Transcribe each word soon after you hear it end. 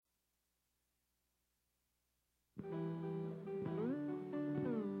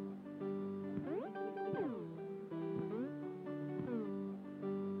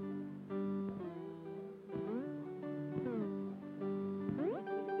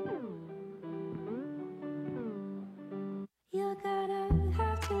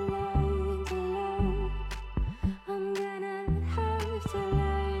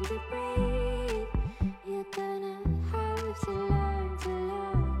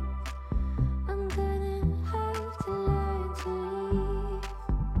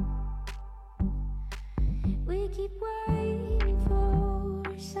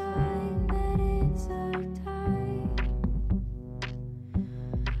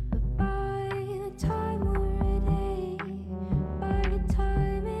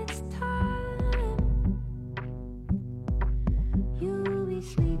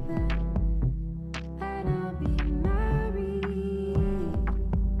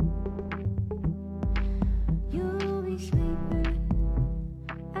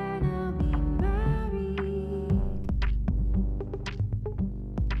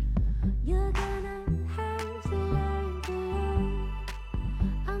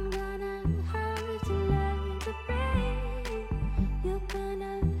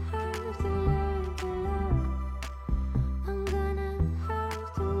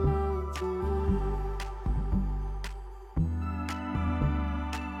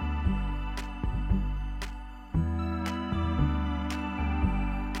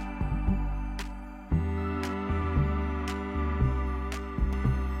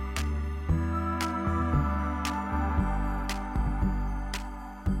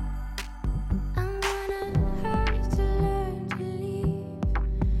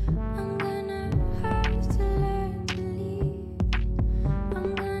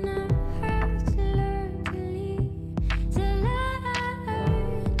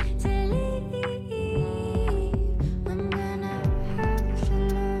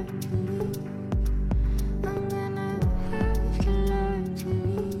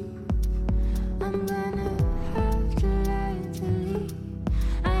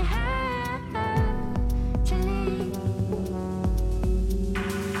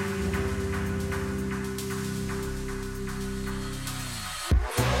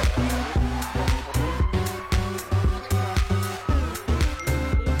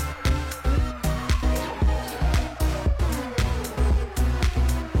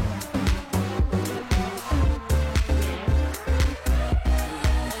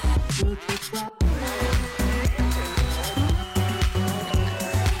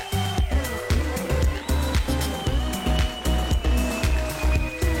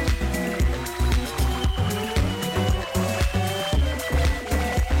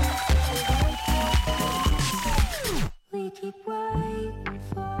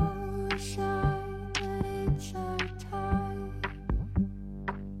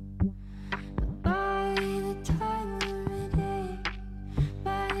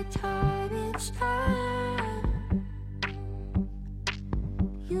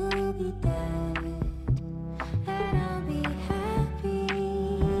You'll be dead, and I'll be happy.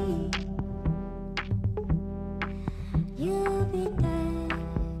 You'll be dead,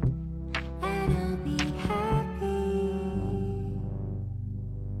 and I'll be happy.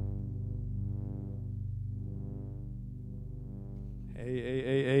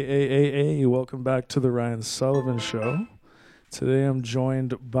 Hey, welcome back to the Ryan Sullivan Show. Today I'm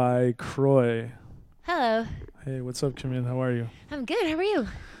joined by KROY. Hello. Hey, what's up, Camille? How are you? I'm good. How are you?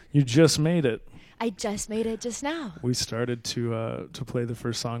 You just made it. I just made it just now. We started to play the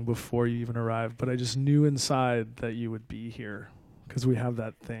first song before you even arrived, but I just knew inside that you would be here because we have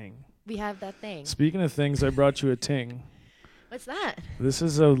that thing. We have that thing. Speaking of things, I brought you a ting. What's that? This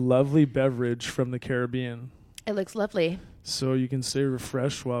is a lovely beverage from the Caribbean, It looks lovely. so you can stay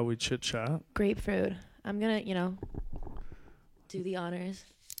refreshed while we chit-chat. Grapefruit. I'm going to, do the honors.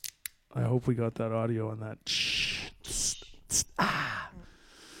 I hope we got that audio on that.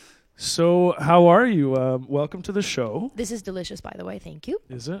 So, how are you? Welcome to the show. This is delicious, by the way. Thank you.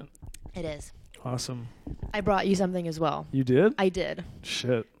 Is it? It is. Awesome. I brought you something as well. You did? I did.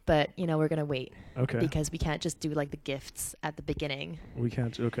 Shit. But, we're going to wait. Okay. Because we can't just do, the gifts at the beginning. We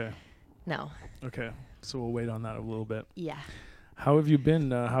can't. Okay. No. Okay. So, we'll wait on that a little bit. Yeah. How have you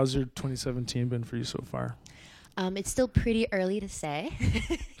been? How's your 2017 been for you so far? It's still pretty early to say,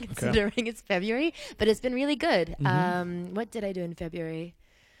 considering it's February, but it's been really good. Mm-hmm. What did I do in February?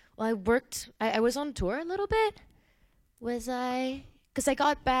 Well, I was on tour a little bit. Was I? Because I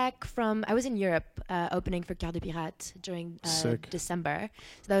got back I was in Europe opening for KROY during December.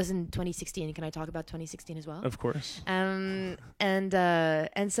 So that was in 2016. Can I talk about 2016 as well? Of course. And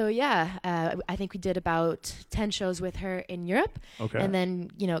so, yeah, I think we did about 10 shows with her in Europe. Okay. And then,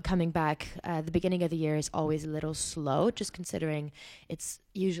 coming back, the beginning of the year is always a little slow, just considering it's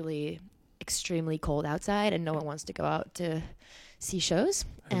usually extremely cold outside and no one wants to go out to see shows.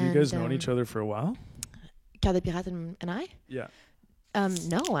 Have you guys known each other for a while? KROY and I? Yeah.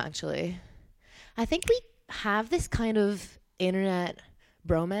 No, actually. I think we have this kind of internet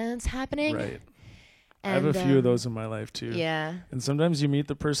bromance happening. Right. And I have a few of those in my life too. Yeah. And sometimes you meet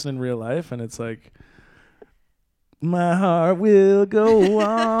the person in real life and it's like, my heart will go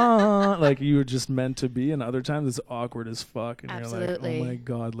on. Like you were just meant to be. And other times it's awkward as fuck. And Absolutely. you're like, oh my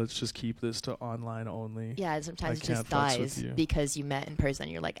God, let's just keep this to online only. Yeah, and sometimes it just fucks with dies you. because you met in person.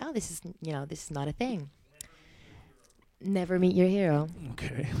 You're like, oh, this is not a thing. Never meet your hero.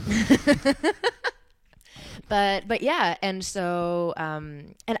 Okay. But yeah, and so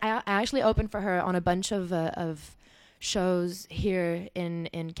and I actually opened for her on a bunch of shows here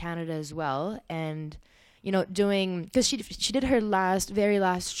in Canada as well, and doing, because she did her very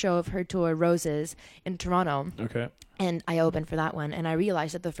last show of her tour, Roses, in Toronto. Okay. And I opened for that one, and I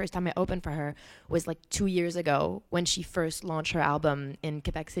realized that the first time I opened for her was 2 years ago when she first launched her album in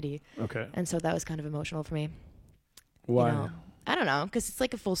Quebec City. Okay. And so that was kind of emotional for me. Why? I don't know, because it's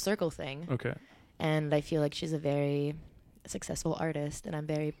like a full circle thing. Okay. And I feel like she's a very successful artist, and I'm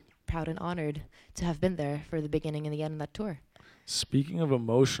very proud and honored to have been there for the beginning and the end of that tour. Speaking of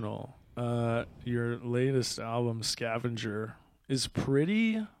emotional, your latest album, Scavenger, is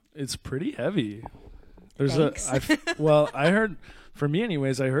pretty heavy. There's I heard, for me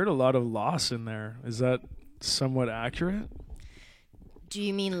anyways, I heard a lot of loss in there. Is that somewhat accurate? Do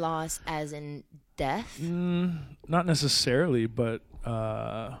you mean loss as in death? Not necessarily, but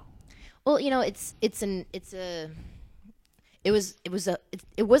well, it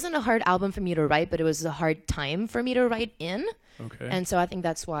wasn't a hard album for me to write, but it was a hard time for me to write in. Okay. And so I think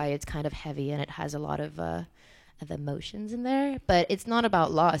that's why it's kind of heavy and it has a lot of emotions in there. But it's not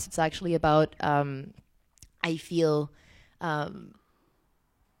about loss. It's actually about I feel the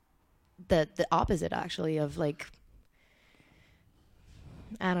opposite actually of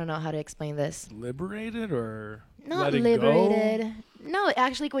I don't know how to explain this. Liberated or not letting liberated. go? No,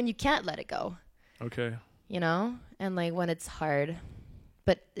 actually when you can't let it go. Okay. And when it's hard.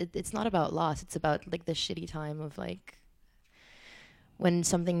 But it's not about loss. It's about the shitty time of when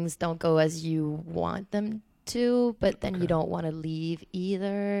some things don't go as you want them to, but then you don't want to leave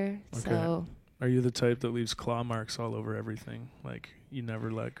either. Okay. So are you the type that leaves claw marks all over everything? You never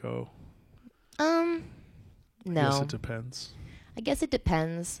let go? No. I guess it depends. I guess it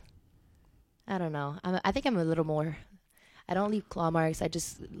depends. I don't know. I think I'm a little more. I don't leave claw marks. I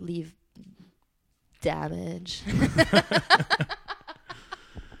just leave damage.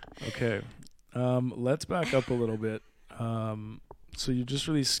 Okay. Let's back up a little bit. So you just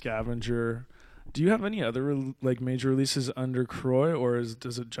released Scavenger. Do you have any other major releases under KROY, or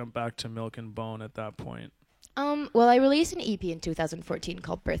does it jump back to Milk and Bone at that point? Well, I released an EP in 2014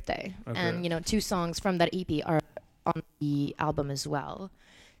 called Birthday. Okay. And, 2 songs from that EP are on the album as well.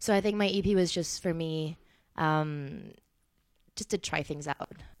 So I think my EP was just for me, just to try things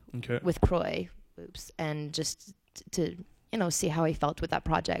out Okay. with KROY, and just to see how I felt with that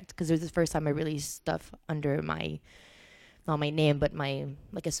project, because it was the first time I released stuff under my, not my name, but my,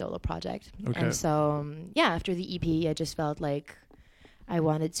 like, a solo project. Okay. And so after the EP, I just felt like I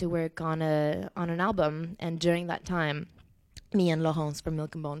wanted to work on an album, and during that time, me and Laurence from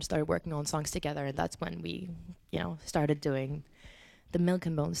Milk and Bone started working on songs together, and that's when we, started doing the Milk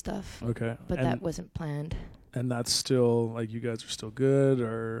and Bone stuff. Okay. But that wasn't planned. And that's still, like, you guys are still good,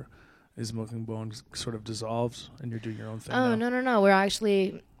 or is Milk and Bone sort of dissolved and you're doing your own thing now? No. We're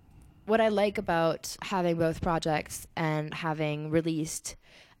actually, what I like about having both projects and having released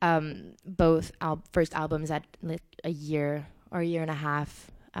both first albums at like a year or a year and a half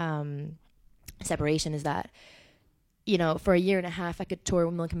separation is that, for a year and a half, I could tour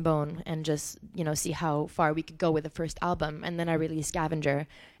with Milk and Bone and just, see how far we could go with the first album. And then I released Scavenger.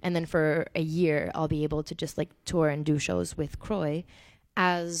 And then for a year, I'll be able to just, like, tour and do shows with KROY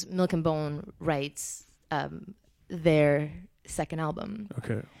as Milk and Bone writes their second album.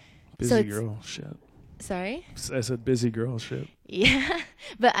 Okay. So Busy girl shit. Sorry? I said busy girl shit. Yeah.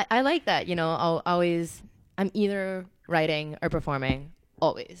 But I like that, I'm either writing or performing,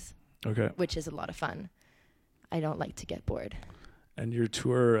 always. Okay. Which is a lot of fun. I don't like to get bored. And your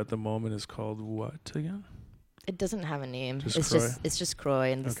tour at the moment is called what again? It doesn't have a name. Just it's KROY? it's just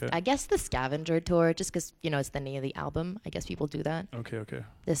KROY, and Okay. I guess the Scavenger Tour, just because it's the name of the album. I guess people do that. Okay.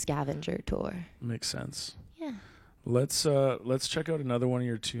 The Scavenger Tour. Makes sense. Yeah. Let's check out another one of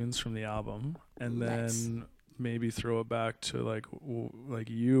your tunes from the album, and then maybe throw it back to like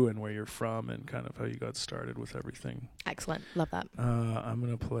you and where you're from and kind of how you got started with everything. Excellent. Love that. I'm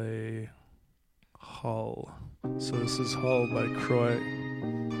gonna play Hull. So this is Hull by KROY.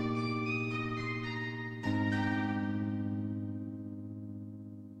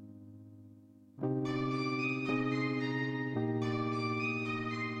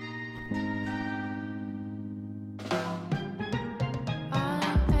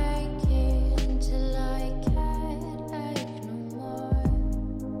 I'm aching till I can't ache no more.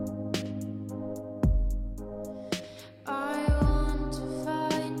 I want to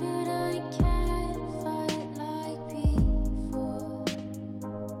fight, but I can't fight like before.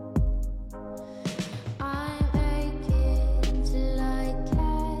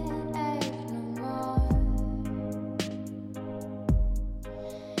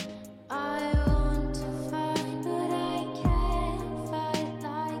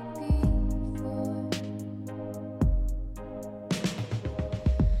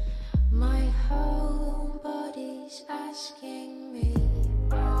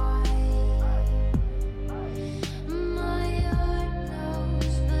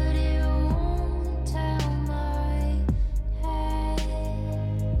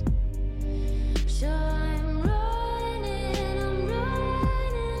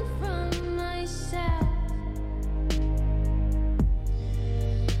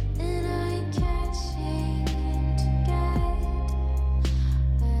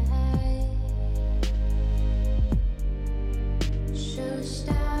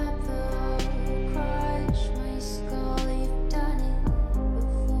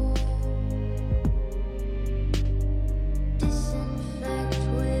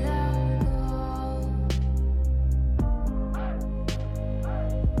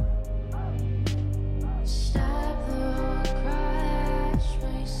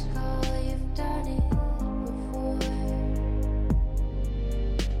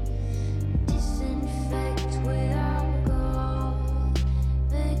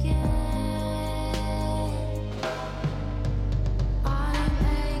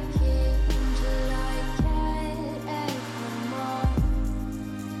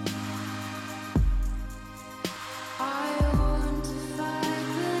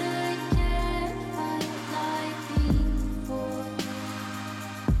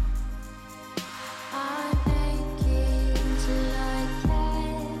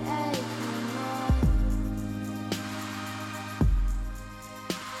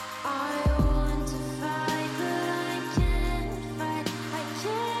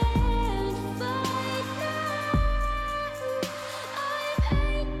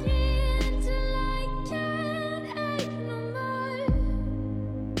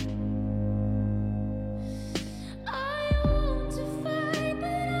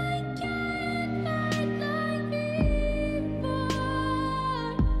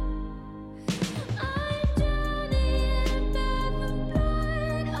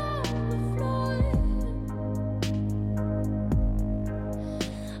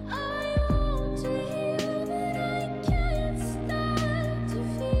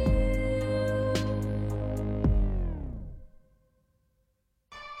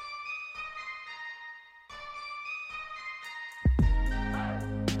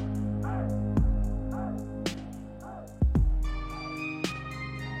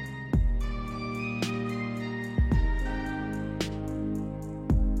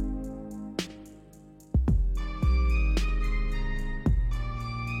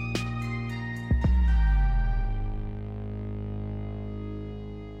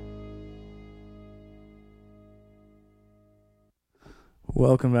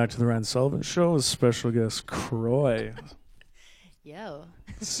 Welcome back to the Rand Sullivan Show with special guest KROY. Yo.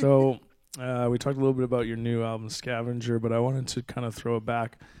 So we talked a little bit about your new album Scavenger, but I wanted to kind of throw it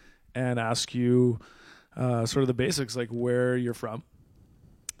back and ask you sort of the basics, like where you're from.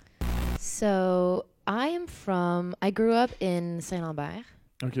 So I grew up in Saint-Lambert.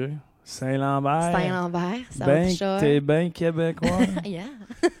 Okay. Saint-Lambert. Saint-Lambert, South Shore. T'es bien québécois. Yeah.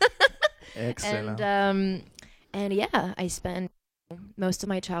 Excellent. And yeah, I spent most of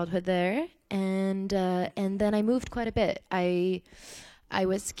my childhood there, and then I moved quite a bit. I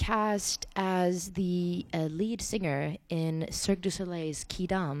was cast as the lead singer in Cirque du Soleil's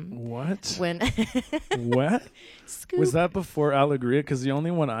Kidam. What? When What? Scoop. Was that before Alegria? Because the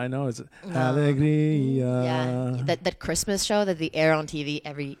only one I know is Alegria. Yeah, that Christmas show that they air on TV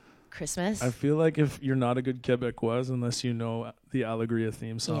every Christmas. I feel like if you're not a good Quebecois unless you know the Alegria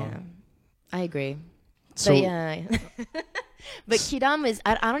theme song. Yeah, I agree. So But yeah. But Kidam is,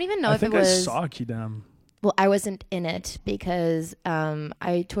 I don't even know I if it think was. I saw Kidam. Well, I wasn't in it because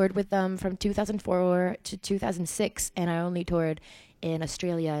I toured with them from 2004 to 2006, and I only toured in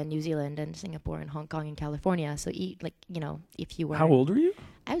Australia and New Zealand and Singapore and Hong Kong and California. So, if you were... How old were you?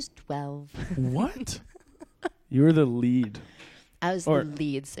 I was 12. What? You were the lead. I was the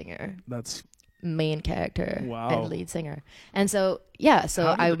lead singer. That's... Main character Wow. and lead singer. And so, yeah,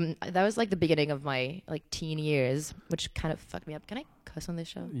 so How did that was like the beginning of my like teen years, which kind of fucked me up. Can I cuss on this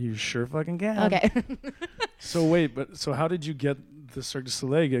show? You sure fucking can. Okay. So wait, so how did you get the Cirque du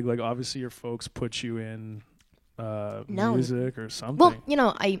Soleil gig? Like obviously your folks put you in music or something.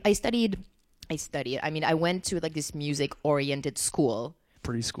 Well, I studied. I mean, I went to like this music oriented school.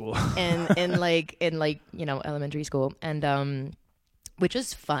 Preschool. And in elementary school, and which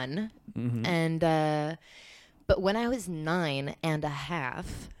was fun. Mm-hmm. And but when I was 9.5,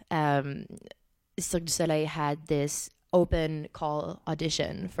 Cirque du Soleil had this open call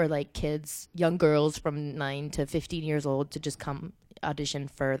audition for like kids, young girls from 9 to 15 years old to just come audition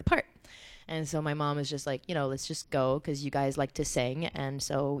for the part. And so my mom was just like, let's just go because you guys like to sing. And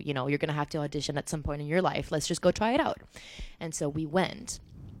so, you're going to have to audition at some point in your life. Let's just go try it out. And so we went.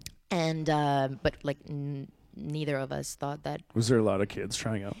 And, but like neither of us thought that. Was there a lot of kids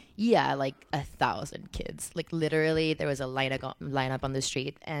trying out? Yeah, like 1,000 kids. Like literally there was a lineup on the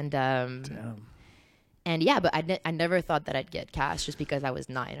street. And, Damn. And yeah, but I never thought that I'd get cast just because I was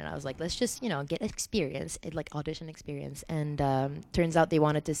 9, and I was like, let's just get experience, like audition experience. And turns out they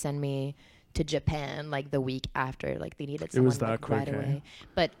wanted to send me to Japan like the week after, like they needed someone that like, quick, right away.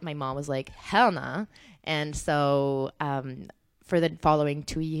 But my mom was like, hell nah. And so for the following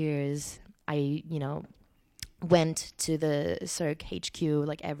 2 years, I went to the Cirque HQ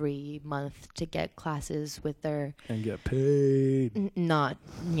like every month to get classes with their... And get paid. Not,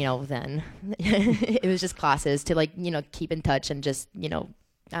 then. It was just classes to like, keep in touch and just, I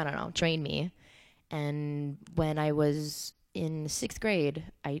don't know, train me. And when I was in 6th grade,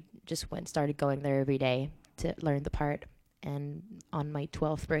 I just started going there every day to learn the part. And on my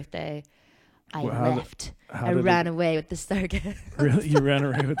 12th birthday, I left. I ran away with the circus. Really? You ran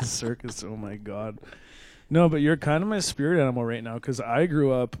away with the circus? Oh my God. No, but you're kind of my spirit animal right now because I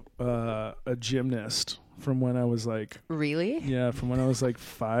grew up a gymnast from when I was like... Really? Yeah, from when I was like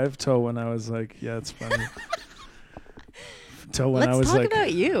 5 till when I was like... Yeah, it's funny. Till when I was Let's like... talk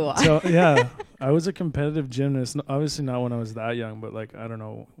about you. Yeah, I was a competitive gymnast. Obviously not when I was that young, but like, I don't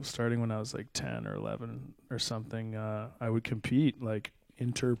know, starting when I was like 10 or 11 or something, I would compete like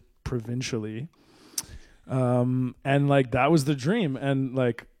interprovincially. And like, that was the dream. And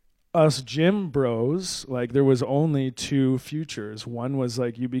like, us gym bros, like there was only 2 futures. One was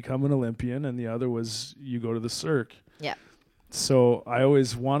like you become an Olympian and the other was you go to the Cirque. Yeah. So I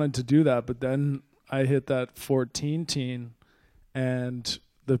always wanted to do that, but then I hit that 14 teen and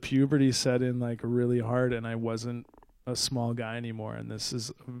the puberty set in like really hard and I wasn't a small guy anymore. And this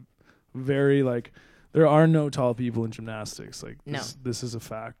is very like, there are no tall people in gymnastics. Like this is a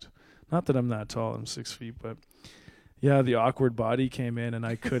fact. Not that I'm that tall, I'm 6 feet, but yeah, the awkward body came in and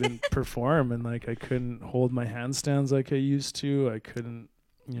I couldn't perform and like I couldn't hold my handstands like I used to. I couldn't,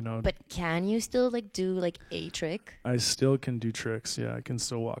 But can you still like do like a trick? I still can do tricks. Yeah, I can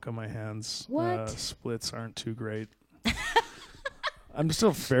still walk on my hands. What? Splits aren't too great. I'm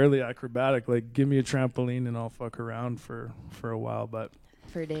still fairly acrobatic. Like, give me a trampoline and I'll fuck around for a while. But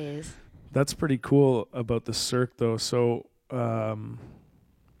for days. That's pretty cool about the Cirque, though. So,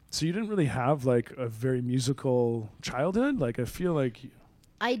 so you didn't really have like a very musical childhood. Like, I feel like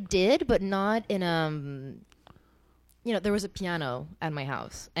I did, but not in there was a piano at my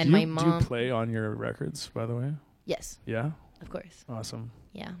house, and my mom. Do you play on your records, by the way? Yes. Yeah. Of course. Awesome.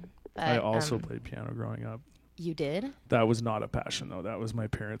 Yeah. I also played piano growing up. You did? That was not a passion though. That was my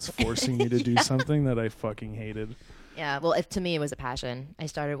parents forcing me to do something that I fucking hated. Yeah, well, to me, it was a passion. I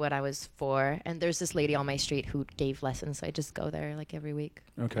started when I was 4, and there's this lady on my street who gave lessons, so I just go there like every week.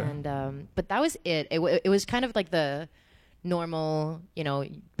 Okay. And but that was it. It was kind of like the normal, you know,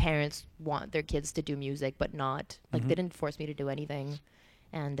 parents want their kids to do music, but not like they didn't force me to do anything,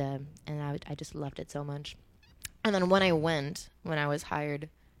 and I just loved it so much. And then when I was hired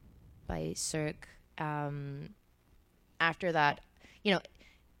by Cirque, after that, you know,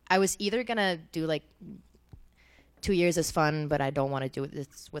 I was either gonna do like 2 years is fun, but I don't want to do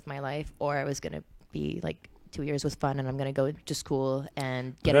this with my life, or I was gonna be like 2 years was fun, and I'm gonna go to school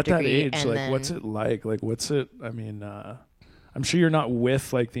and get a degree. At that age, and like, then what's it like? Like, what's it? I mean, I'm sure you're not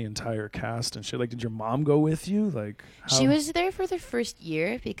with like the entire cast and shit. Like, did your mom go with you? Like, she was there for the first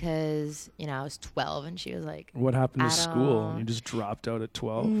year because, you know, I was 12, and she was like, what happened to school? You just dropped out at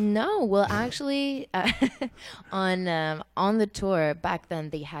 12? No, well, actually, on the tour back then,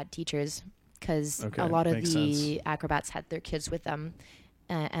 they had teachers. Because a lot of the acrobats had their kids with them.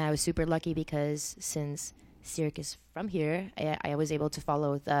 And I was super lucky because since Cirque is from here, I was able to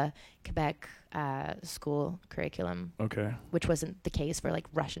follow the Quebec school curriculum. Okay. Which wasn't the case for like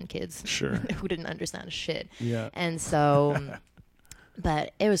Russian kids. Sure. Who didn't understand shit. Yeah. And so,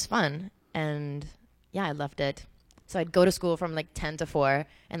 but it was fun. And yeah, I loved it. So I'd go to school from like 10 to 4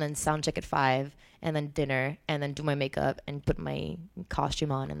 and then sound check at 5 and then dinner and then do my makeup and put my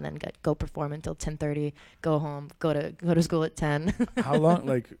costume on and then go perform until 10:30, go home, go to school at 10. How long,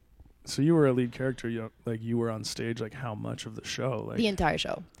 like, so you were a lead character, you were on stage, like how much of the show? Like the entire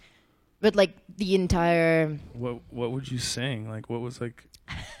show. But like the entire... What would you sing? Like what was like...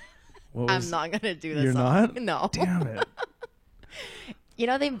 I'm not going to do this You're song. not? No. Damn it. You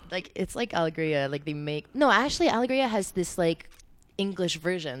know, they like, it's like Alegria, like they make... No, actually Alegria has this like English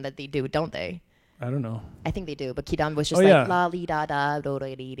version that they do, don't they? I don't know. I think they do, but Kidam was just la li da da do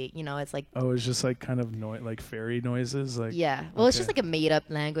do di di. You know, it's like it's just like kind of like fairy noises, like yeah. Well, it's just like a made up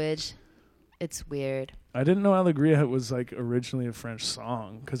language. It's weird. I didn't know Alegria was like originally a French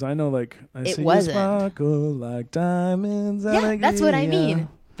song because I know like it wasn't. Sparkle like diamonds. Yeah, Alegria. That's what I mean.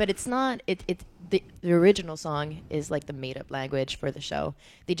 But it's not. The original song is like the made up language for the show.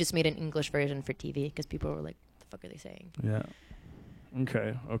 They just made an English version for TV because people were like, "The fuck are they saying?" Yeah.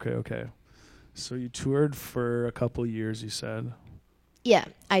 Okay. So you toured for a couple years, you said? Yeah,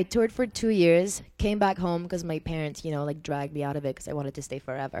 I toured for 2 years, came back home because my parents, you know, like dragged me out of it because I wanted to stay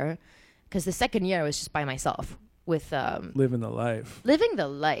forever. Because the second year I was just by myself with... living the life. Living the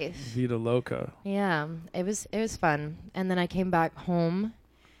life. Vida loca. Yeah, it was fun. And then I came back home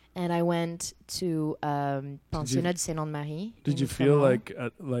and I went to Pensionnat de Saint-Anne-Marie. Did you feel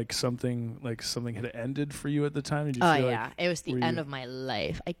like something had ended for you at the time? Did you feel yeah. It was the end of my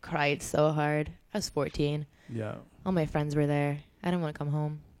life. I cried so hard. I was 14. Yeah. All my friends were there. I didn't want to come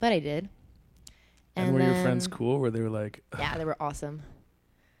home, but I did. And were your friends cool? Were they were like... Yeah, they were awesome.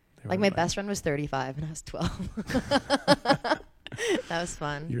 Like my best friend was 35 and I was 12. That was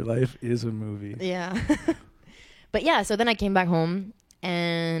fun. Your life is a movie. Yeah. But yeah, so then I came back home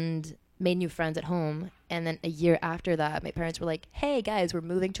and made new friends at home. And then a year after that, my parents were like, hey, guys, we're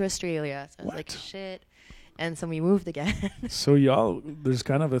moving to Australia. So I was like, shit. And so we moved again. So y'all, there's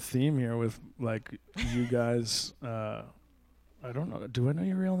kind of a theme here with, like, you guys, I don't know. Do I know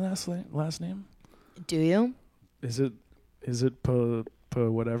your real last name? Do you? Is it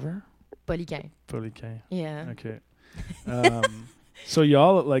whatever? Poliquin. Poliquin. Yeah. Okay. So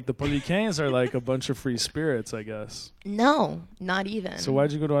y'all, like, the Poliquins are like a bunch of free spirits, I guess. No, not even. So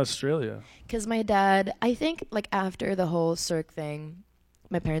why'd you go to Australia? Because my dad, I think, like, after the whole Cirque thing,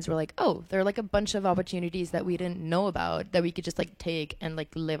 my parents were like, oh, there are, like, a bunch of opportunities that we didn't know about that we could just, like, take and, like,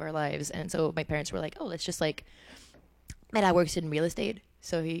 live our lives. And so my parents were like, oh, let's just, like, my dad works in real estate.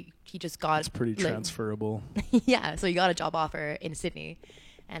 So he just got... It's pretty transferable. Yeah, so he got a job offer in Sydney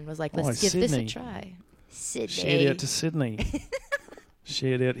and was like, let's give this a try. Sydney. Shout out to Sydney.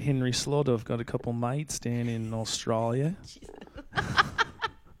 Shout out Henry Slaughter. I've got a couple mates down in Australia.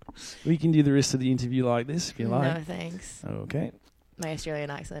 We can do the rest of the interview like this if you like. No, thanks. Okay. My Australian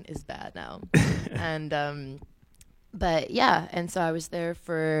accent is bad now. And, but yeah, and so I was there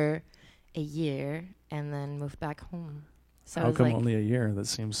for a year and then moved back home. So how come like, only a year? That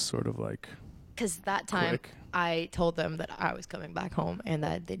seems sort of like... Because that time quick. I told them that I was coming back home and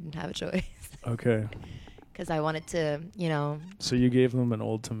that they didn't have a choice. Okay. Because I wanted to, you know... So you gave them an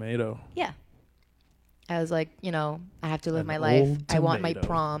old tomato. Yeah. I was like, you know, I have to live my life. I want my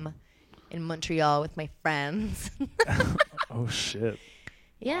prom in Montreal with my friends. Oh, shit.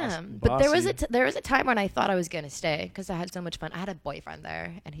 Yeah. But there was a time when I thought I was going to stay because I had so much fun. I had a boyfriend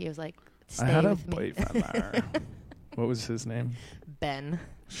there and he was like, Stay I had a with me. boyfriend. What was his name? Ben.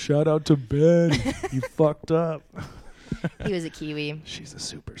 Shout out to Ben. You fucked up. He was a Kiwi. She's a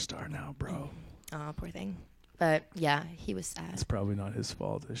superstar now, bro. Oh, poor thing. But yeah, he was It's sad. probably not his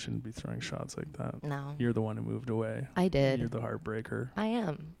fault. I shouldn't be throwing shots like that. No, You're the one who moved away. I You're did. the heartbreaker. I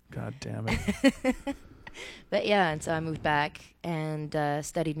am. God damn it. But yeah, and so I moved back and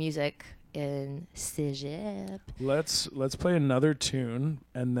studied music in Cégep. Let's play another tune,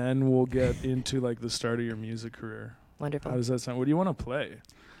 and then we'll get into like the start of your music career. Wonderful. How does that sound? What do you want to play?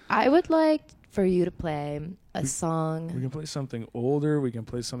 I would like for you to play a We song. can play something older. We can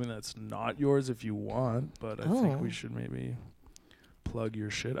play something that's not yours if you want, but I think we should maybe plug your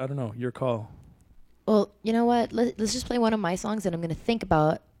shit. I don't know. Your call. Well, you know what? Let's just play one of my songs, and I'm going to think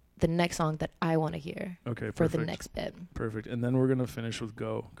about the next song that I want to hear Okay, for perfect. the next bit. Perfect. And then we're going to finish with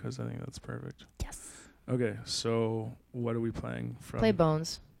Go, because I think that's perfect. Yes. Okay, so what are we playing from? Play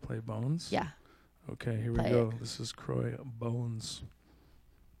Bones. Play Bones? Yeah. Okay, here we Play go. This is KROY Bones.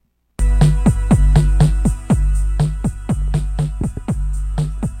 I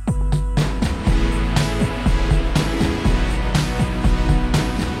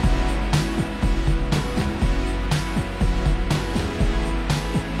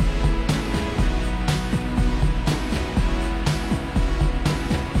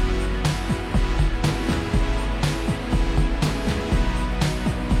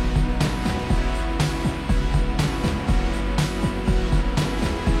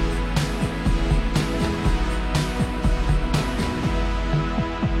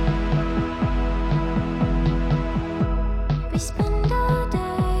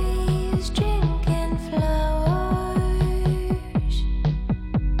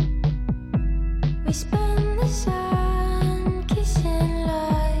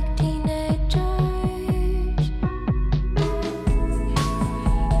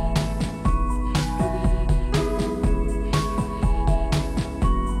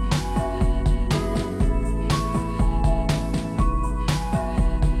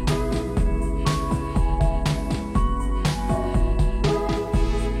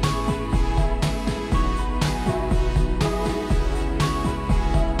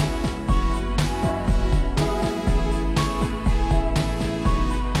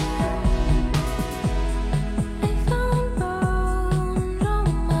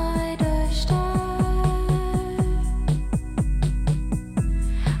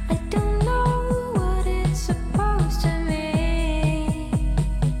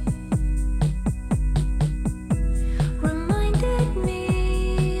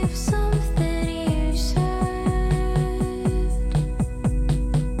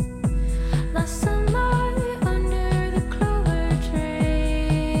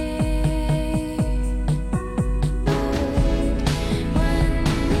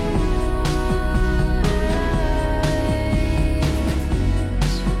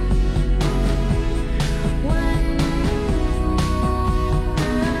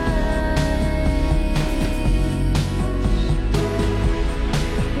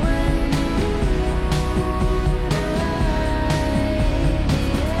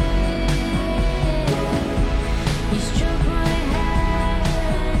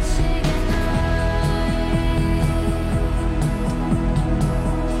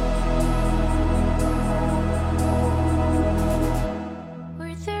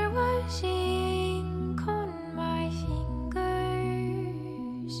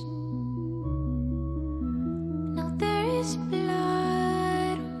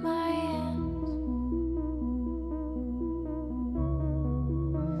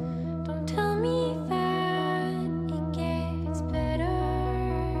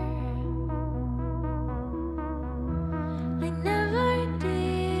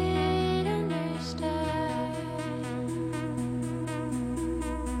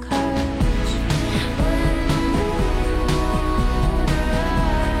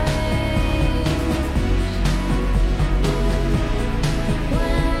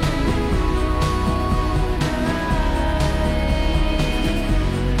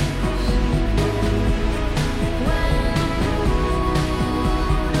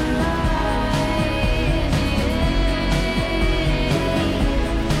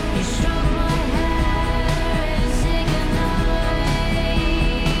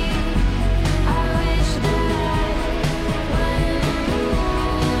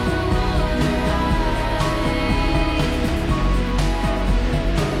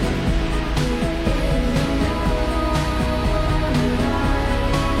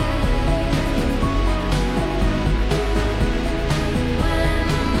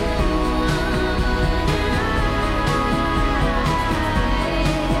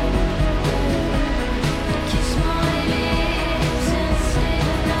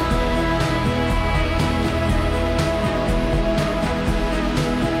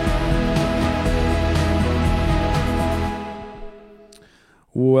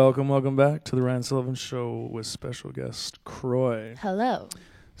Welcome back to the Ryan Sullivan Show with special guest KROY. Hello.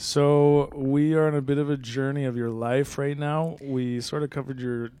 So we are on a bit of a journey of your life right now. We sort of covered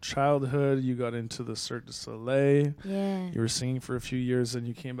your childhood. You got into the Cirque du Soleil. Yeah. You were singing for a few years, and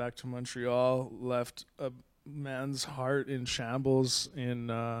you came back to Montreal, left a man's heart in shambles in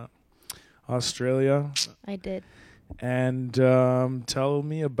Australia. I did. And tell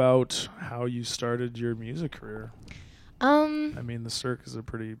me about how you started your music career. I mean, the Cirque is a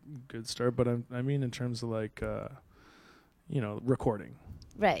pretty good start, but I mean in terms of like, recording.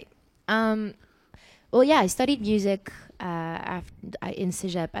 Right. Well, yeah, I studied music in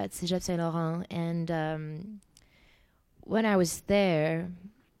Cégep, at Cégep Saint Laurent, and when I was there,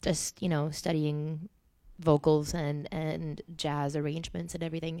 just studying vocals and jazz arrangements and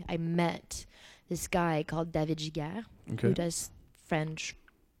everything, I met this guy called David Giguère, who does French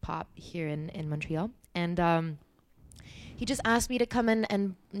pop here in Montreal, and he just asked me to come in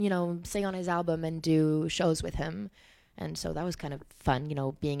and sing on his album and do shows with him. And so that was kind of fun,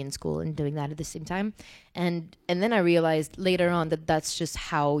 being in school and doing that at the same time. And then I realized later on that that's just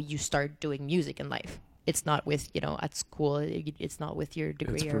how you start doing music in life. It's not with, at school. It's not with your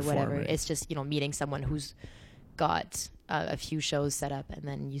degree or whatever. It's just, meeting someone who's got a few shows set up, and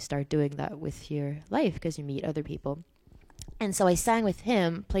then you start doing that with your life because you meet other people. And so I sang with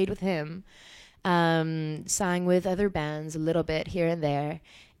him, played with him, sang with other bands a little bit here and there.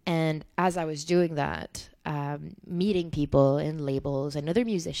 And as I was doing that, meeting people in labels and other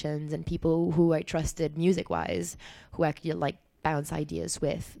musicians and people who I trusted music-wise, who I could bounce ideas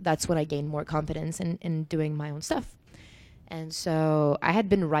with, that's when I gained more confidence in doing my own stuff. And so I had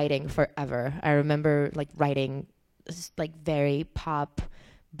been writing forever. I remember writing very pop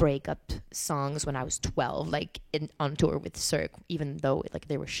breakup songs when I was 12, on tour with Cirque, even though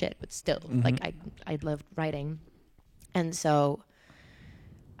they were shit, but still, I loved writing. And so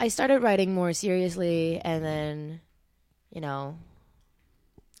I started writing more seriously, and then,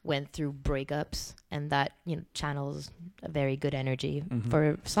 went through breakups, and that, channels a very good energy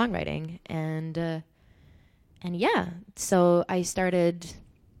for songwriting. And yeah, so I started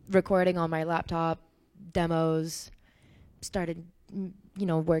recording on my laptop, demos, started,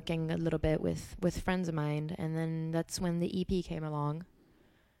 working a little bit with friends of mine. And then that's when the EP came along.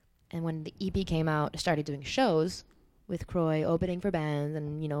 And when the EP came out, I started doing shows with KROY, opening for bands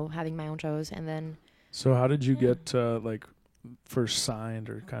and, having my own shows. And then... So how did you get, first signed,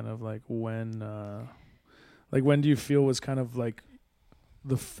 or kind of when do you feel was kind of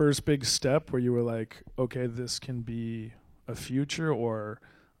the first big step where you were like, okay, this can be a future, or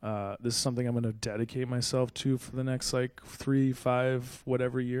this is something I'm going to dedicate myself to for the next 3, 5,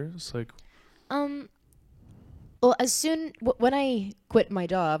 whatever years? Well, when I quit my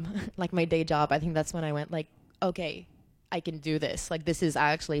job, my day job, I think that's when I went okay, I can do this. This is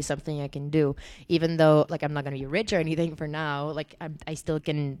actually something I can do, even though I'm not going to be rich or anything for now. I still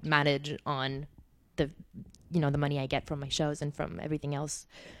can manage on the, the money I get from my shows and from everything else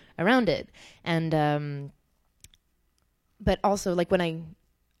around it. And, but also when I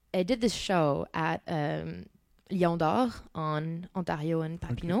did this show at, Lion d'Or on Ontario and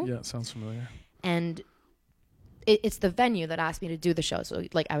Papineau. Okay. Yeah, sounds familiar. And it's the venue that asked me to do the show. So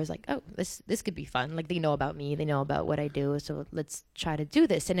I was like, oh, this could be fun. They know about me, they know about what I do, so let's try to do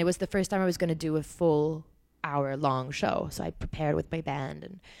this. And it was the first time I was going to do a full hour-long show. So I prepared with my band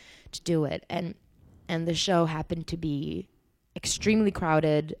and to do it. And the show happened to be extremely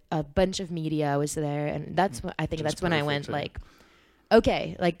crowded. A bunch of media was there, and that's what I think. That's when I went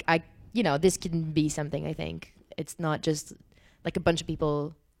okay, I this can be something. I think it's not just a bunch of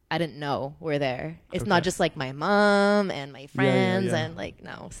people I didn't know were there. It's not just my mom and my friends and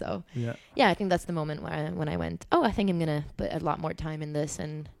no. So yeah, I think that's the moment when I went, oh, I think I'm gonna put a lot more time in this.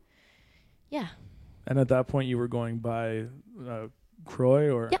 And yeah. And at that point, you were going by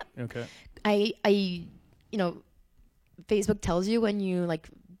KROY, or okay. I Facebook tells you when you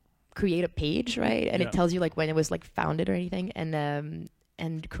create a page, right? And it tells you when it was founded or anything. And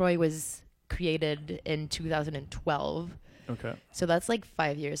KROY was created in 2012. Okay. So that's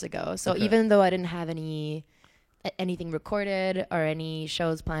 5 years ago. So even though I didn't have anything recorded or any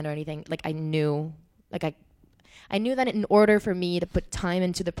shows planned or anything, I knew I knew that in order for me to put time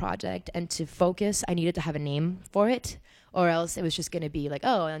into the project and to focus, I needed to have a name for it, or else it was just going to be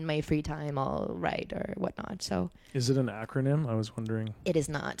oh, in my free time I'll write or whatnot. So is it an acronym? I was wondering. It is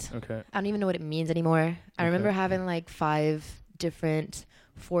not. Okay. I don't even know what it means anymore. I remember having 5 different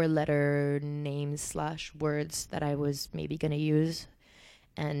 4-letter names / words that I was maybe going to use,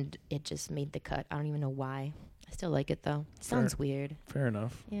 and it just made the cut. I don't even know why. I still like it though. It sounds weird. Fair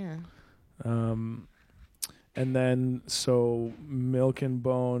enough. Yeah. And then, so Milk and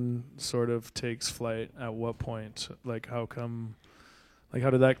Bone sort of takes flight at what point? Like, how come, like, how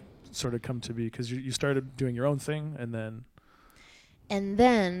did that sort of come to be? Because you started doing your own thing, and then... And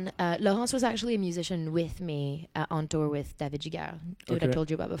then Laurence was actually a musician with me on tour with David Giguère, who I told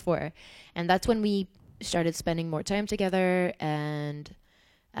you about before. And that's when we started spending more time together. And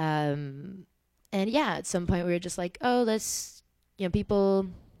yeah, at some point we were just like, oh, let's, people...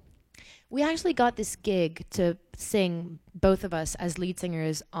 We actually got this gig to sing, both of us, as lead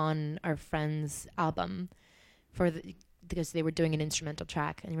singers on our friend's album because they were doing an instrumental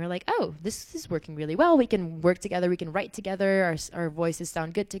track. And we were like, oh, this is working really well. We can work together. We can write together. Our voices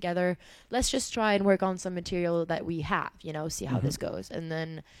sound good together. Let's just try and work on some material that we have, see how this goes. And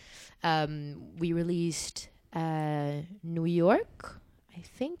then we released New York, I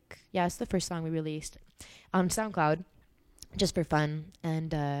think. Yeah, it's the first song we released on SoundCloud, just for fun.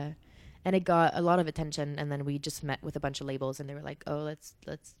 And it got a lot of attention, and then we just met with a bunch of labels, and they were like, "Oh, let's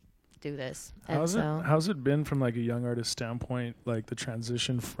do this." How's it been from like a young artist standpoint, like the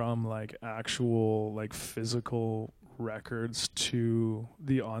transition from like actual like physical records to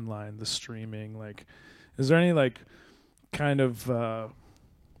the online, the streaming? Like, is there any like kind of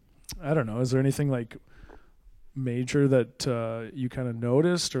I don't know? Is there anything like major that you kind of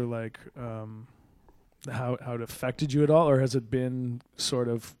noticed, or like how it affected you at all, or has it been sort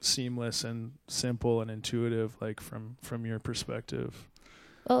of seamless and simple and intuitive, like from your perspective?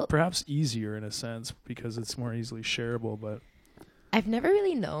 Well, perhaps easier in a sense because it's more easily shareable, but I've never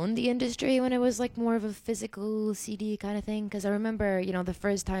really known the industry when it was like more of a physical CD kind of thing, because I remember the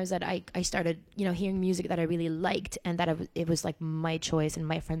first times that I started hearing music that I really liked, and that it was like my choice, and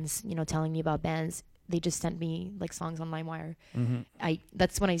my friends telling me about bands. They just sent me like songs on LimeWire.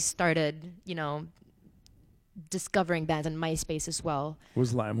 That's when I started discovering bands on MySpace as well.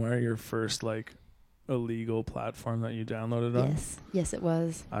 Was LimeWire your first like illegal platform that you downloaded on? Yes, it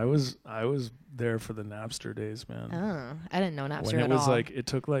was. I was there for the Napster days, man. Oh, I didn't know Napster when it at was all. like, it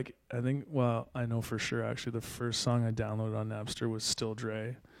took like, I think, well, I know for sure actually the first song I downloaded on Napster was Still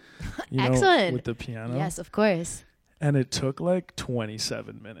Dre. Excellent. With the piano. Yes, of course. And it took like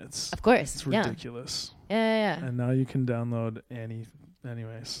 27 minutes. Of course. It's ridiculous. Yeah. And now you can download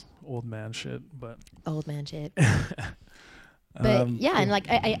anyways, old man shit. But yeah, and like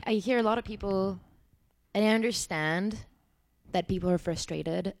I hear a lot of people, and I understand that people are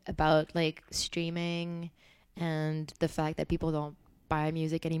frustrated about like streaming and the fact that people don't buy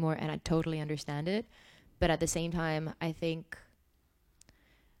music anymore, and I totally understand it. But at the same time, I think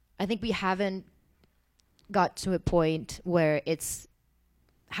we haven't got to a point where it's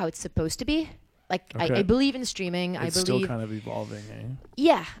how it's supposed to be. Like, okay. I believe in streaming. It's still kind of evolving, eh?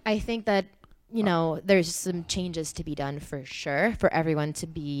 Yeah, I think that, there's some changes to be done for sure, for everyone to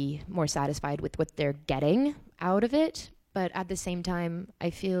be more satisfied with what they're getting out of it. But at the same time,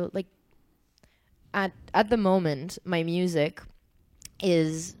 I feel like at the moment, my music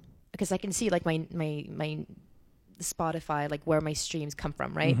is, because I can see like my Spotify, like where my streams come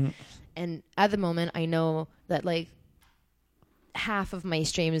from, right? Mm-hmm. And at the moment, I know that like half of my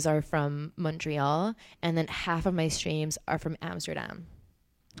streams are from Montreal, and then half of my streams are from Amsterdam.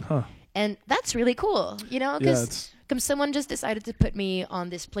 Huh. And that's really cool, because someone just decided to put me on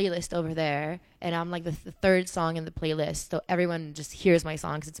this playlist over there, and I'm like the third song in the playlist, so everyone just hears my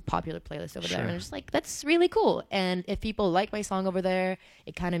song because it's a popular playlist over there, and I'm just like, that's really cool. And if people like my song over there,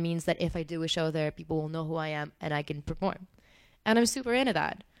 it kind of means that if I do a show there, people will know who I am and I can perform, and I'm super into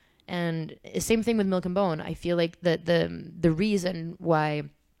that. And same thing with Milk and Bone. I feel like the reason why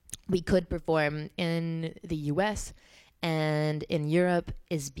we could perform in the US and in Europe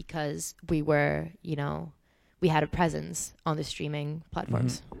is because we were, we had a presence on the streaming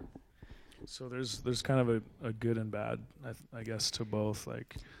platforms. Mm-hmm. So there's kind of a good and bad, I guess, to both.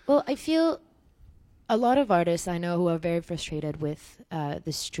 Like, well, I feel a lot of artists I know who are very frustrated with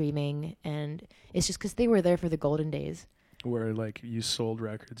the streaming, and it's just because they were there for the golden days. Where like you sold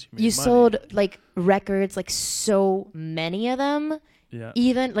records, you made money. Sold like records, like so many of them. Yeah.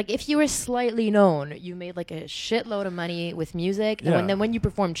 Even like if you were slightly known, you made like a shitload of money with music. And then when you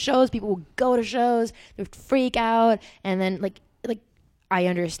performed shows, people would go to shows, they would freak out, and then like I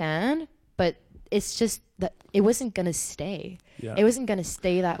understand, but it's just that it wasn't gonna stay. Yeah. It wasn't gonna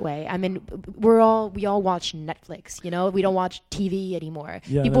stay that way. I mean, we all watch Netflix, we don't watch TV anymore.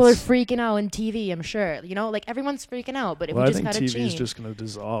 Yeah, people are freaking out on TV, I'm sure. Like everyone's freaking out, but if we just gotta change. I think TV is just gonna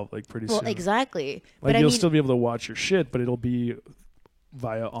dissolve like pretty soon. Well, exactly. Like, but you'll still be able to watch your shit, but it'll be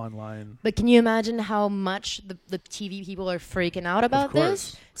via online. But can you imagine how much the TV people are freaking out about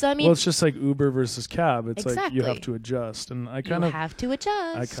this? So I mean, well, it's just like Uber versus cab. It's like you have to adjust, and I kind of have to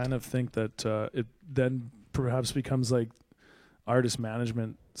adjust. I kind of think that it then perhaps becomes like artist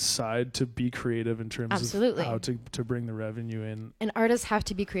management side to be creative in terms Absolutely. of how to bring the revenue in. And artists have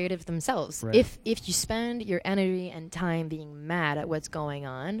to be creative themselves. Right. If you spend your energy and time being mad at what's going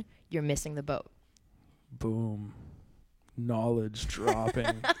on, you're missing the boat. Boom. Knowledge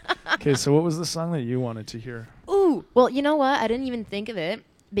dropping. Okay, so what was the song that you wanted to hear? Ooh, well, you know what? I didn't even think of it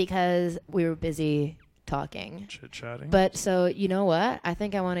because we were busy talking. Chit-chatting? But so, you know what? I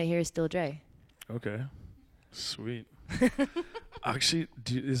think I want to hear Still Dre. Okay. Sweet. Actually,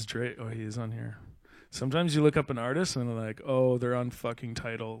 is Dre... Oh, he is on here. Sometimes you look up an artist and they're like, oh, they're on fucking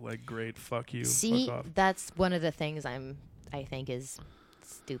Tidal. Like, great, fuck you. See, fuck off. that's one of the things I think is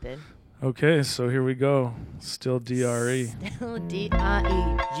stupid. Okay, so here we go. Still DRE. Still DRE.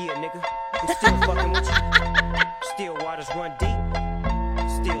 Yeah, nigga, we still fucking with you. Still waters run deep.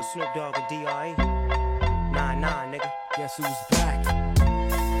 Still Snoop Dogg and DRE. Nah, nigga. Guess who's back?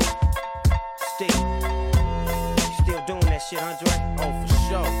 Still doing that shit, Andre? Oh, for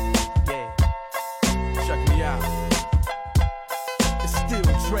sure. Yeah. Check me out. It's still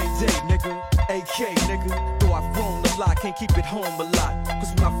Dre Day, nigga. AK, nigga. Though I've grown a lot, can't keep it home a lot.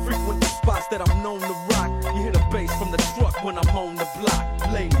 Cause when I frequent the spots that I'm known to rock, you hear the bass from the truck when I'm on the block.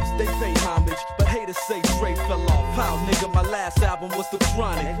 Ladies, they pay homage, but haters say Dre fell off. How, nigga, my last album was The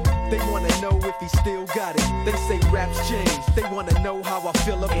Chronic. They wanna know if he still got it. They say raps change. They wanna know how I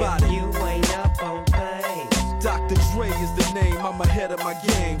feel about If it. you ain't up on things, Dr. Dre is the name, I'm ahead of my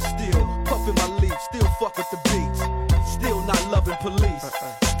game. Still puffin' my leaf, still fuck with the beats. Still not loving police.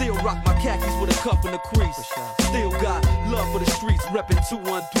 Still rock my khakis with a cuff and a crease. Still got love for the streets, reppin'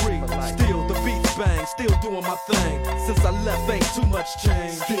 213. Still the beats bang, still doing my thing. Since I left, ain't too much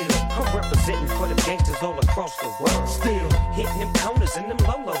change. Still, I'm representing for them gangsters all across the world. still, Hitting them corners and them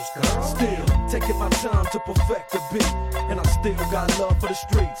lolos, girl. still taking my time to perfect the beat. And I still got love for the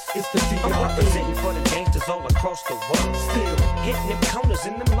streets. It's the I'm DRE. representing for them gangsters all across the world. Still, Hitting them corners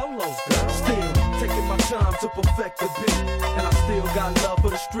and them lolos, girl. still taking my time to perfect the beat. And I still got love for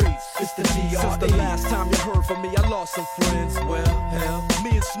the streets. It's the DRE. Since the last time you heard from me, I lost some friends. Well, hell,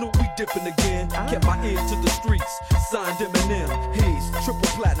 me and Snoop, we dipping again. Kept my ear to the streets. Signed Eminem. He's triple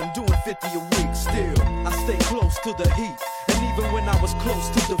platinum, doing 50 a week. Still, I stay close to the heat. And even when I was close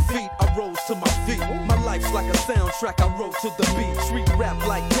to defeat, I rose to my feet. My life's like a soundtrack I wrote to the beat. Street rap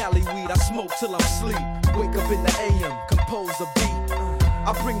like Cali weed, I smoke till I'm sleep. Wake up in the AM, compose a beat.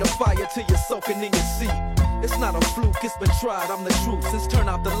 I bring the fire till you're soaking in your seat. It's not a fluke, it's been tried, I'm the truth. Since turn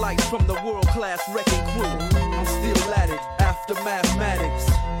out the lights from the world-class wrecking crew, I'm still at it, after mathematics.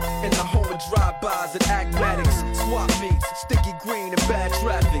 In the home of drive-bys and acmatics. Swap meets, sticky green and bad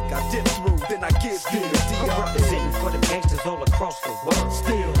traffic. I dip through, then I give you the I'm DRE. representing for them gangsters all across the world.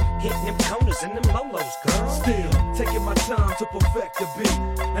 Still, Hitting them corners and them lolos, girl. still, taking my time to perfect the beat.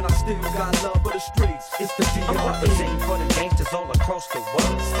 And I still got love for the streets. It's the I'm DRE. representing for them gangsters all across the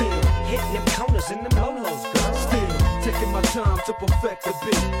world. Still, Hitting them corners and them lolos, girl. still, taking my time to perfect the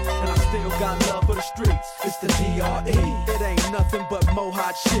beat. And I still got love for the streets. It's the DRE. It ain't nothing but mo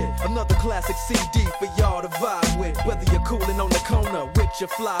hot shit. Another classic CD for y'all to vibe with. Whether you're coolin' on the corner with your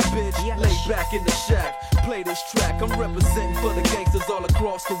fly bitch, Yeah. lay back in the shack, play this track. I'm representing for the gangsters all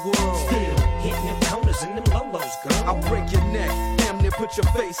across the world. Still, Hitting them corners and them lolos, girl. I'll break your neck, damn near put your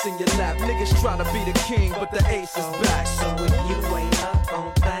face in your lap. Niggas try to be the king, but the ace is back. So if you ain't up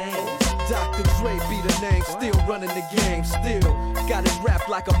on things, Dr. Dre be the name, still running the game, still got it wrapped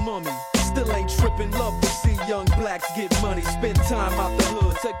like a mummy. Still ain't tripping, love to see young blacks get money. Spend time out the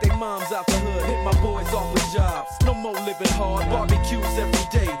hood, take their moms out the hood, hit my boys off with jobs. No more living hard, barbecues every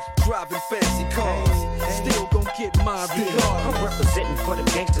day, driving fancy cars. Still gon' get mine I'm regardless. representing for them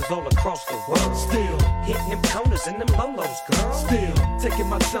gangsters all across the world. Still, Hitting them corners and them lolos, girl. still taking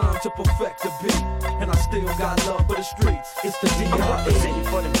my time to perfect the beat. And I still got love for the streets. It's the I'm DRE. representing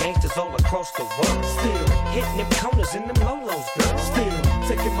for them gangsters all across the world. Still, Hitting them corners and them lolos, girl. still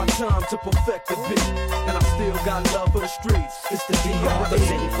taking my time to perfect the beat. And I still got love for the streets. It's the I'm DRE.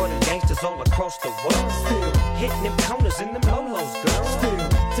 representing for them gangsters all across the world. Still, Hitting them corners and them lolos, girl. still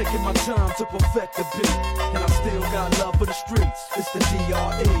taking my time to perfect the beat. And I still got love for the streets. It's the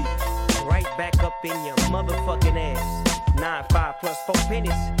DRE. Right back up in your motherfucking ass. 9-5 plus 4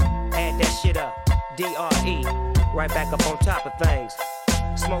 pennies. Add that shit up. DRE. Right back up on top of things.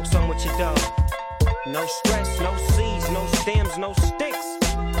 Smoke some with your dog. No stress, no seeds, no stems, no sticks.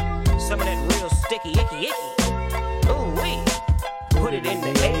 Some of that real sticky, icky. Ooh wee. Put it in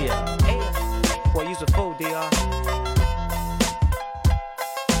the air. Boy, use a fool, DR.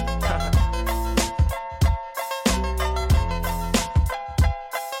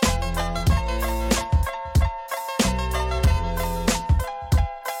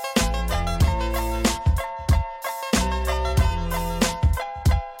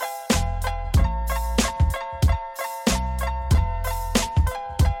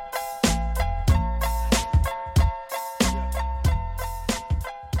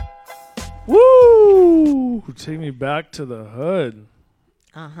 Take me back to the hood.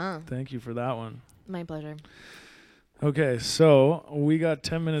 Uh-huh. Thank you for that one. My pleasure. Okay, so we got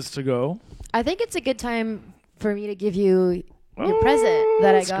 10 minutes to go. I think it's a good time for me to give you your present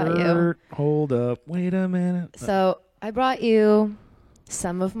that I got you. Hold up. Wait a minute. So I brought you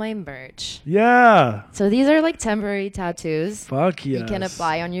some of my merch. Yeah. So these are like temporary tattoos. Fuck yes. You can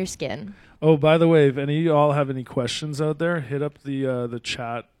apply on your skin. Oh, by the way, if any of y'all have any questions out there, hit up the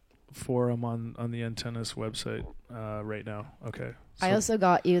chat forum on the Antennas website right now. Okay. I also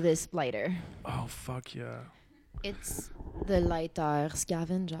got you this lighter. Oh, fuck yeah. It's the lighter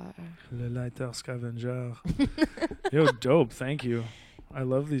scavenger. Le lighter scavenger. Yo, dope. Thank you. I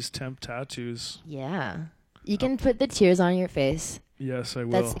love these temp tattoos. Yeah. You can put the tears on your face. Yes, I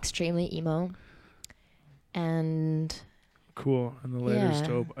will. That's extremely emo. And cool. And the lighter's yeah.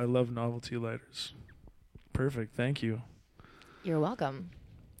 dope. I love novelty lighters. Perfect. Thank you. You're welcome.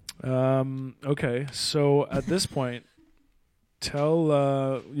 Okay. So at this point,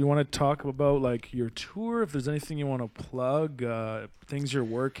 you want to talk about like your tour, if there's anything you want to plug, things you're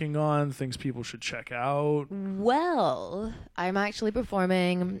working on, things people should check out. Well, I'm actually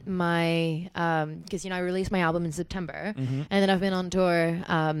performing my because I released my album in September, and then I've been on tour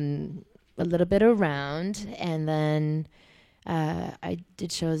a little bit around, and then I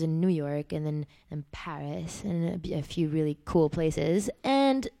did shows in New York and then in Paris and a few really cool places.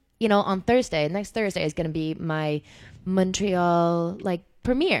 And on next Thursday is going to be my Montreal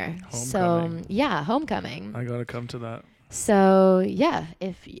premiere. Homecoming. So yeah, homecoming. I gotta come to that. So yeah,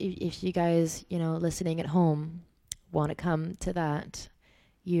 if you guys listening at home want to come to that,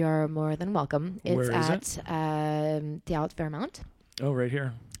 you are more than welcome. It's Where is at Théâtre Fairmount. Oh, right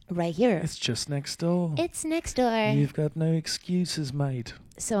here. Right here. It's just next door. It's next door. You've got no excuses, mate.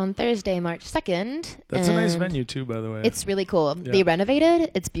 So on Thursday, March 2nd. That's a nice venue too, by the way. It's really cool. Yeah. They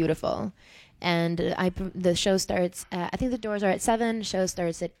renovated. It's beautiful. And the show starts, I think the doors are at 7. Show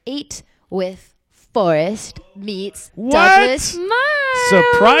starts at 8 with Forrest meets What? Douglas Miles.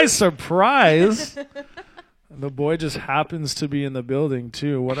 Surprise, surprise. The boy just happens to be in the building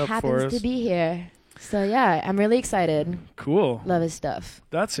too. What up, happens Forrest? to be here. So yeah, I'm really excited. Cool. Love his stuff.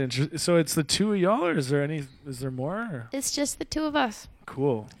 That's interesting. So it's the two of y'all, or is there more? Or? It's just the two of us.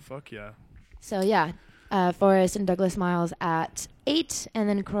 Cool. Fuck yeah. So yeah, Forrest and Douglas Miles at 8, and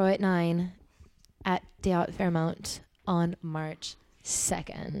then KROY at 9 at Théâtre Fairmount on March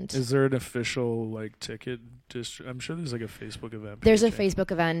 2nd. Is there an official ticket? I'm sure there's a Facebook event. There's a page.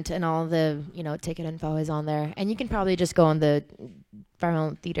 Facebook event, and all the ticket info is on there, and you can probably just go on the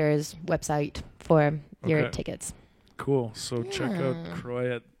Fairmount Theater's website for your tickets. Cool. So check out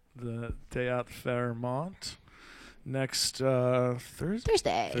KROY at the Théâtre Fairmount next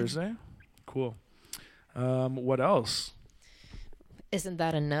Thursday. Thursday. Cool. What else? Isn't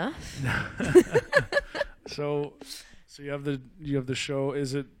that enough? So you have the show.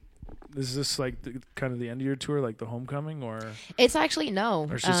 Is this kind of the end of your tour, like the homecoming, or It's actually no.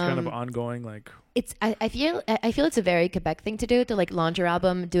 or it's just kind of ongoing, It's I feel it's a very Quebec thing to do, to launch your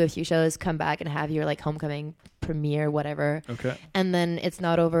album, do a few shows, come back and have your homecoming premiere, whatever. Okay. And then it's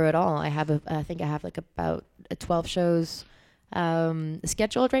not over at all. I think I have about 12 shows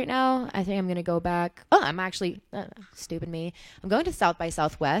scheduled right now. I think I'm gonna go back. Oh, I'm actually stupid me. I'm going to South by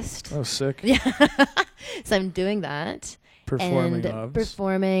Southwest. Oh, sick. Yeah. So I'm doing that. Performing and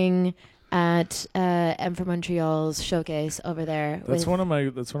performing at M for Montreal's showcase over there. That's one of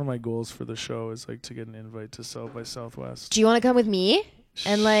my goals for the show, is to get an invite to South by Southwest. Do you want to come with me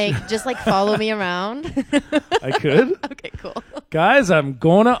and just follow me around? I could. Okay, cool. Guys, I'm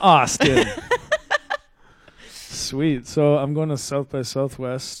going to Austin. Sweet. So I'm going to South by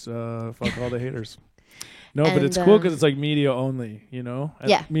Southwest. Fuck all the haters. No, but it's cool because it's media only,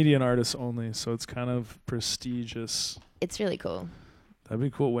 Yeah. Media and artists only. So it's kind of prestigious. It's really cool. That'd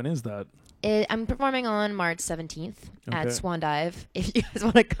be cool. When is that? I'm performing on March 17th at Okay. Swan Dive, if you guys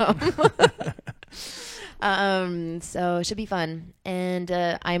want to come. So it should be fun. And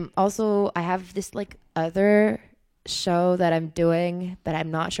I have this other show that I'm doing, but I'm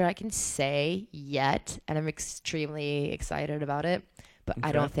not sure I can say yet, and I'm extremely excited about it. But I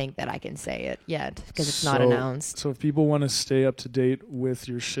Okay. don't think that I can say it yet because it's not announced. So if people want to stay up to date with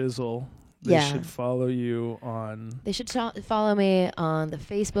your shizzle, they should follow you on. They should follow me on the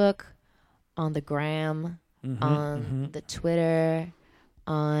Facebook, on the Gram, on the Twitter,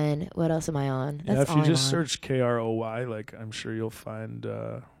 on what else am I on? Yeah, if all you I'm just on. search KROY, I'm sure you'll find.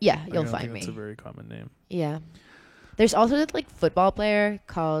 You'll find me. It's a very common name. Yeah. There's also this football player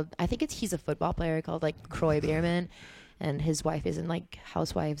called, I think he's a football player called KROY Bierman, and his wife is in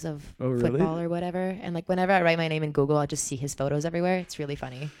Housewives of Oh, really? Football or whatever. And whenever I write my name in Google, I just see his photos everywhere. It's really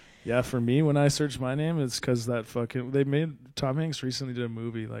funny. Yeah, for me, when I search my name, it's because that fucking Tom Hanks recently did a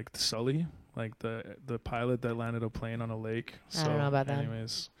movie like Sully, like the pilot that landed a plane on a lake. I don't know about that.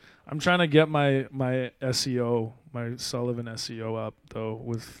 Anyways, I'm trying to get my SEO, my Sullivan SEO up though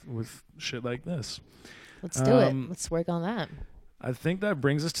with shit like this. Let's do it. Let's work on that. I think that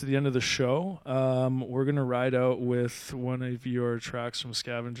brings us to the end of the show. We're going to ride out with one of your tracks from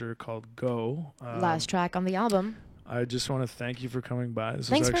Scavenger called Go. Last track on the album. I just want to thank you for coming by. This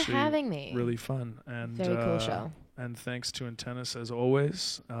Thanks was for actually having me. really fun. And Very cool show. And thanks to Antennas as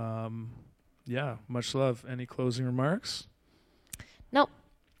always. Yeah, much love. Any closing remarks? Nope.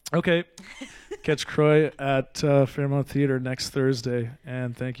 Okay. Catch KROY at Fairmount Theater next Thursday.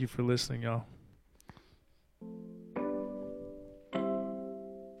 And thank you for listening, y'all.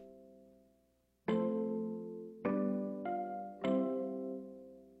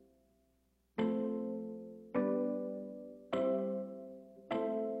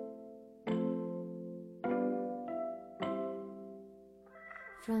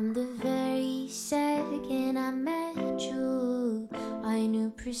 From the very second I met you, I knew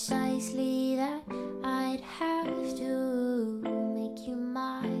precisely that I'd have to make you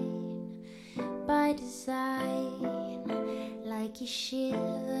mine by design, like a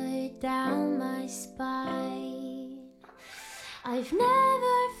shiver down my spine. I've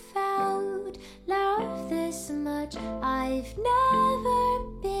never felt love this much, I've never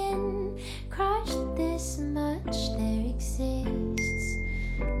been crushed this much. There exists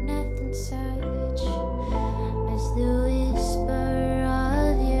nothing such as the whisper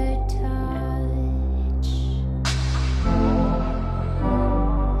of your touch.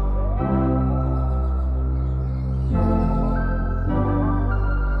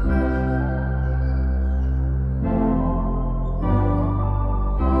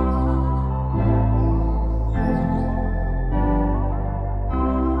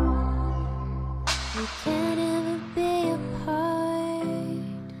 We can't ever be apart.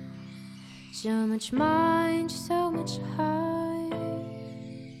 So much mind, so much heart.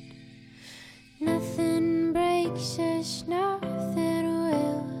 Nothing breaks us, nothing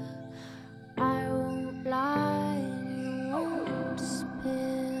will. I won't lie, and you won't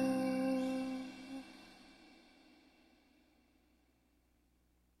spill.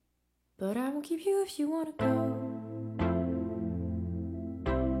 But I won't keep you if you wanna go.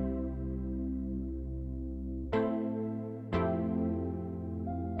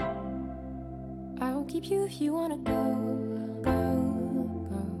 I won't keep you if you wanna go, go,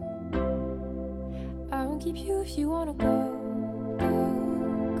 go. I won't keep you if you wanna go, go,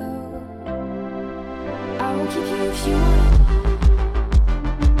 go. I won't keep you if you wanna go.